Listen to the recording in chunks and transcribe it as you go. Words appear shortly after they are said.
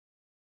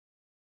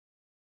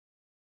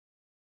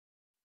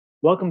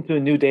Welcome to a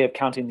new day of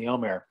counting the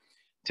Omer.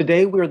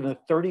 Today we're in the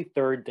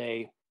 33rd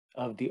day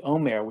of the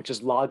Omer, which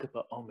is Lag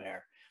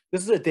Omer.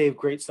 This is a day of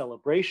great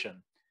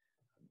celebration,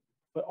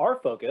 but our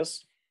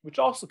focus, which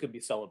also could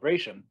be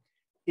celebration,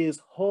 is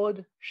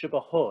Hod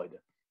Shebahod.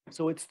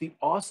 So it's the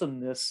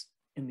awesomeness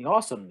in the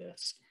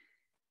awesomeness,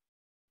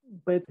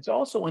 but it's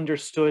also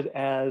understood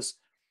as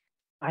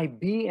I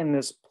be in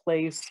this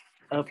place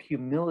of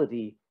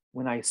humility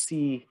when I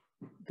see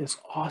this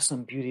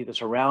awesome beauty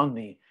that's around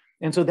me.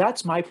 And so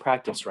that's my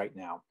practice right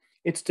now.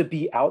 It's to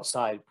be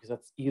outside because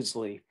that's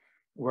easily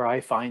where I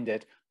find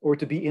it, or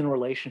to be in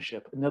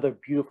relationship, another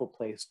beautiful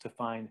place to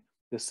find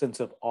this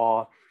sense of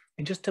awe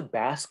and just to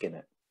bask in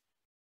it.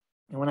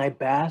 And when I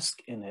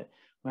bask in it,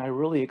 when I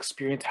really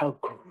experience how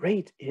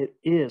great it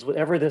is,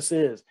 whatever this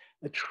is,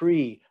 a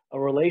tree, a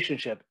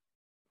relationship,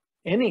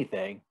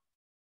 anything,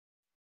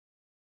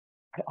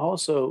 I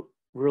also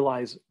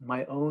realize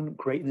my own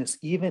greatness,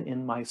 even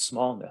in my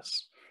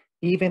smallness,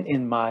 even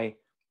in my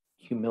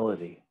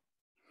humility.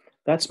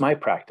 That's my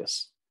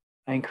practice.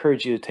 I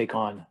encourage you to take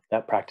on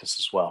that practice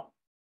as well.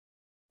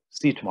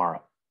 See you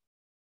tomorrow.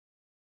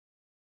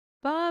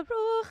 Baruch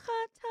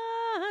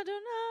atah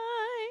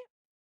Adonai,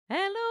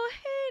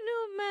 Eloheinu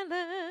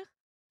melech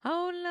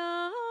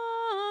haolam,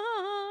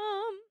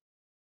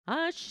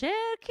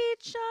 asher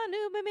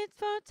kitshanu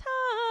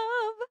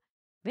b'mitzvotav,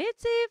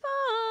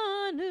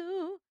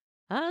 v'tzivanu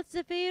al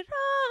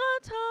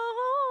sefirat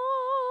haOmer.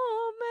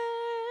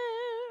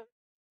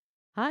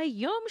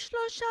 Hayom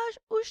shlosha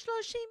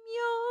ushloshim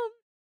yom,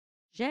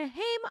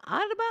 shehem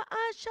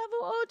arba'a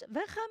shavuot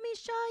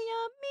v'chamisha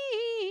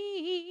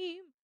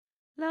yamim.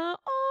 haOmer.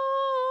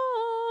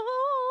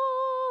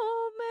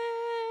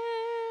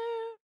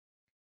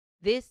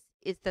 This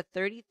is the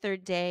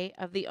 33rd day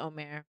of the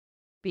Omer,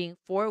 being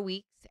 4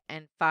 weeks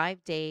and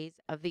 5 days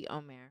of the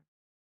Omer.